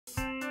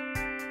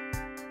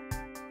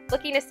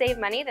Looking to save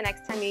money the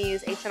next time you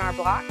use H&R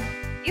Block?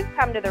 You've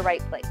come to the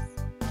right place.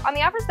 On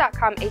the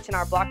Offers.com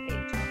H&R Block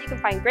page, you can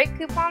find great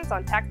coupons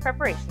on tax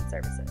preparation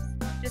services.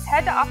 Just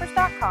head to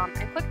Offers.com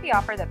and click the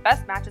offer that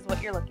best matches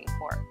what you're looking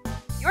for.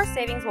 Your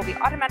savings will be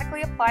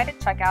automatically applied at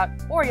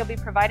checkout, or you'll be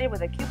provided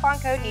with a coupon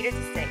code needed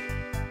to save.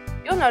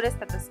 You'll notice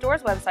that the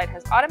store's website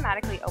has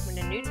automatically opened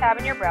a new tab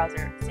in your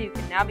browser, so you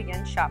can now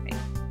begin shopping.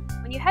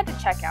 When you head to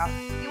checkout,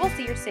 you will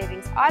see your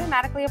savings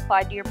automatically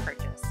applied to your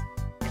purchase.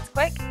 It's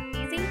quick,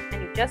 easy,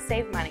 and you just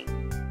save money.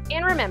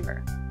 And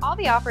remember, all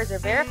the offers are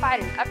verified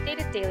and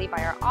updated daily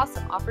by our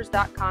awesome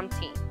Offers.com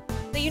team,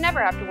 so you never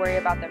have to worry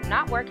about them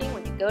not working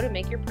when you go to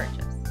make your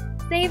purchase.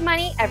 Save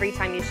money every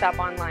time you shop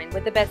online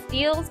with the best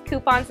deals,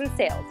 coupons, and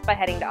sales by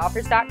heading to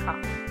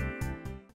Offers.com.